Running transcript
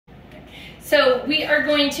So we are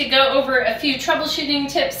going to go over a few troubleshooting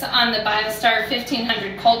tips on the Biostar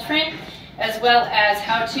 1500 cold frame, as well as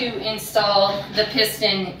how to install the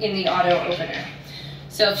piston in the auto opener.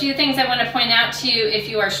 So a few things I want to point out to you if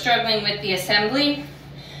you are struggling with the assembly.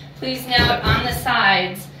 Please note on the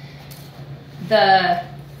sides,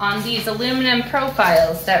 on these aluminum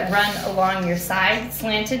profiles that run along your side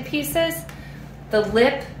slanted pieces, the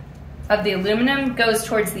lip of the aluminum goes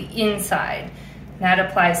towards the inside. That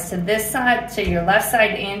applies to this side, to your left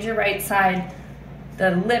side and your right side.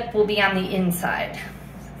 The lip will be on the inside.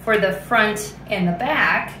 For the front and the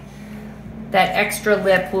back, that extra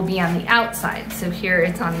lip will be on the outside. So here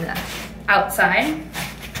it's on the outside,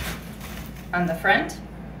 on the front,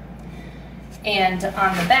 and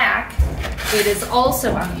on the back, it is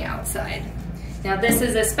also on the outside. Now this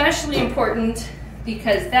is especially important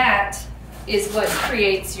because that is what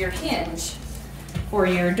creates your hinge for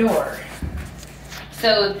your door.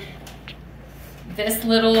 So this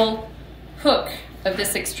little hook of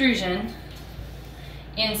this extrusion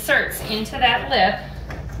inserts into that lip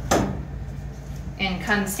and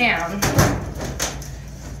comes down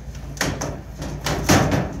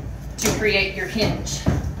to create your hinge.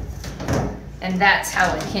 And that's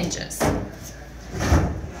how it hinges. There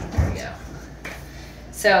we go.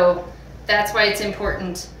 So that's why it's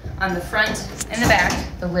important on the front and the back,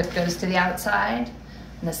 the lip goes to the outside,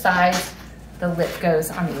 and the sides, the lip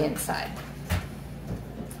goes on the inside.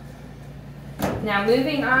 Now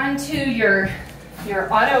moving on to your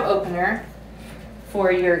auto opener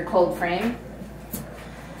for your cold frame.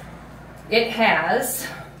 It has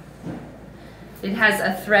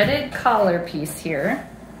a threaded collar piece here,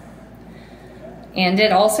 and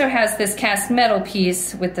it also has this cast metal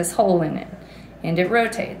piece with this hole in it, and it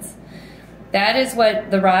rotates. That is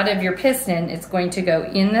what the rod of your piston is going to go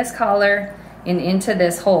in this collar and into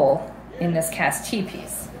this hole in this cast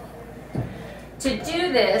T-piece. To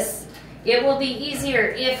do this, it will be easier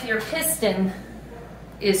if your piston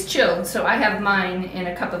is chilled. So I have mine in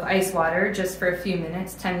a cup of ice water just for a few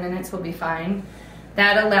minutes. 10 minutes will be fine.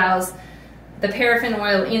 That allows the paraffin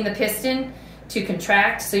oil in the piston to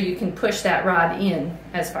contract so you can push that rod in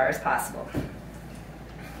as far as possible.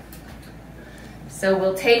 So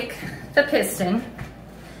we'll take the piston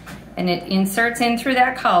and it inserts in through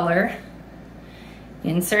that collar,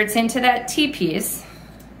 inserts into that T-piece,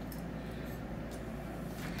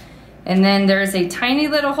 and then there's a tiny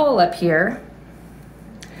little hole up here,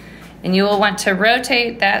 and you will want to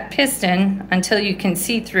rotate that piston until you can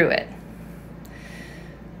see through it.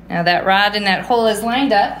 Now that rod and that hole is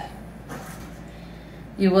lined up.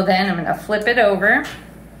 You will then, I'm going to flip it over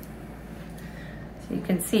so you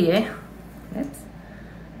can see it.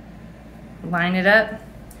 Line it up,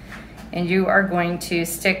 and you are going to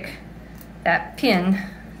stick that pin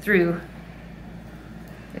through.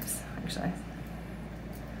 Actually.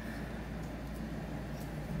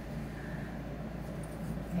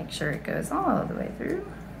 Make sure it goes all the way through.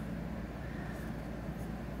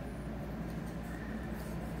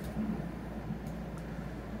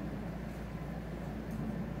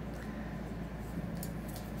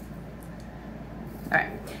 All right,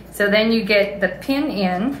 so then you get the pin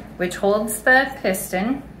in, which holds the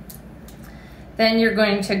piston. Then you're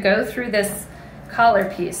going to go through this collar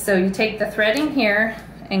piece. So you take the threading here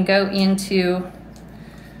and go into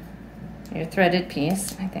your threaded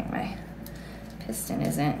piece. I think my piston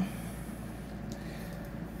isn't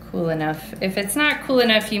cool enough. If it's not cool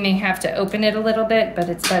enough, you may have to open it a little bit, but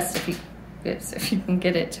it's best if you can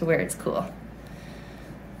get it to where it's cool.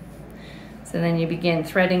 So then you begin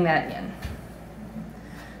threading that in.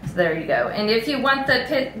 So there you go. And if you want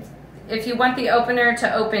the opener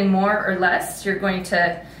to open more or less, you're going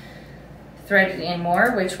to thread it in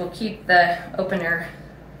more, which will keep the opener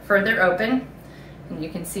further open. And you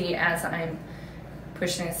can see as I'm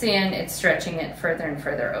pushing this in, it's stretching it further and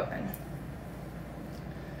further open.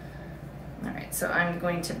 All right, so I'm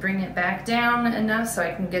going to bring it back down enough so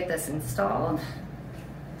I can get this installed.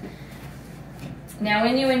 Now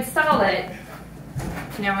when you install it,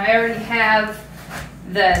 now I already have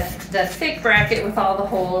the thick bracket with all the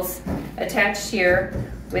holes attached here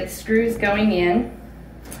with screws going in,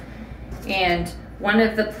 and one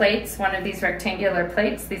of the plates, one of these rectangular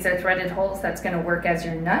plates, these are threaded holes, that's going to work as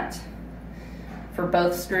your nut for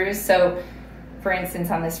both screws. So for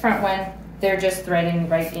instance on this front one, they're just threading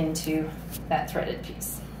right into that threaded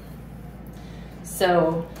piece.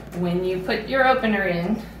 So when you put your opener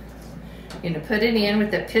in, you're going to put it in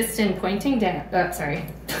with the piston pointing down,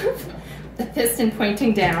 the piston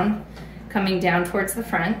pointing down, coming down towards the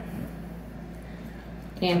front.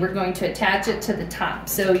 And we're going to attach it to the top.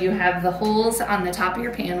 So you have the holes on the top of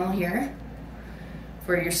your panel here,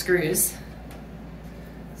 for your screws.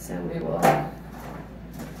 So we will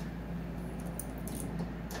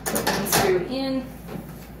put one screw in.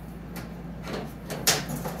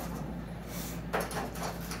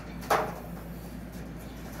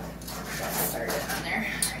 That started on there.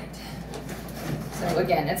 All right. So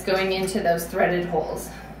again, it's going into those threaded holes.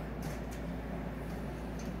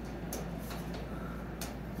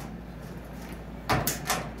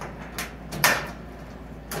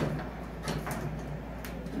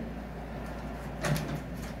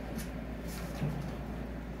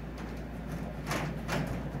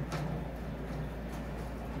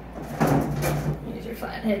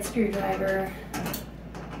 Flathead screwdriver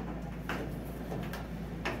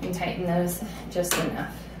and tighten those just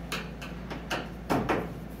enough.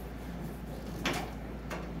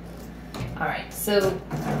 All right, so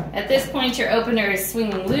at this point your opener is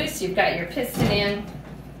swinging loose, you've got your piston in,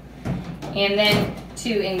 and then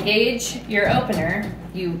to engage your opener,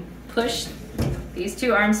 you push these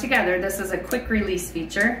two arms together. This is a quick release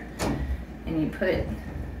feature, and you put it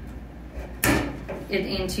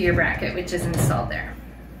into your bracket, which is installed there.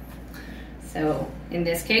 So in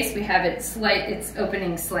this case, we have it's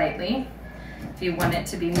opening slightly. If you want it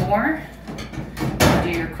to be more, do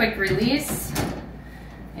your quick release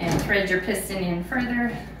and thread your piston in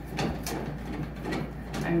further.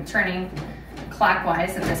 I'm turning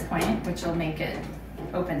clockwise at this point, which will make it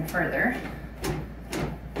open further,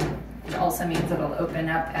 which also means it'll open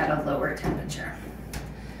up at a lower temperature.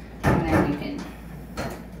 And then you can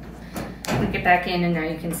click it back in, and now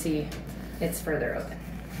you can see it's further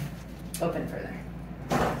open further.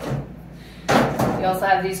 We also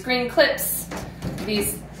have these green clips.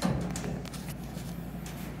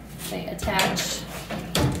 They attach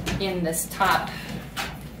in this top,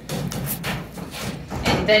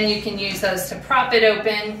 and then you can use those to prop it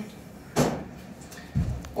open,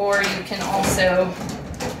 or you can also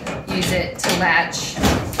use it to latch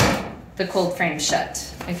the cold frame shut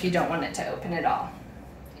if you don't want it to open at all.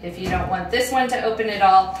 If you don't want this one to open at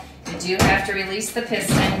all, you do have to release the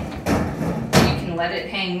piston. You can let it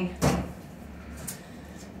hang,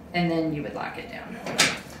 and then you would lock it down.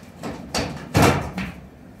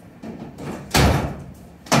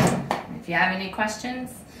 If you have any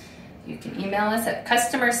questions, you can email us at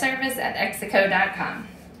customerservice@exico.com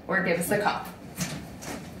or give us a call.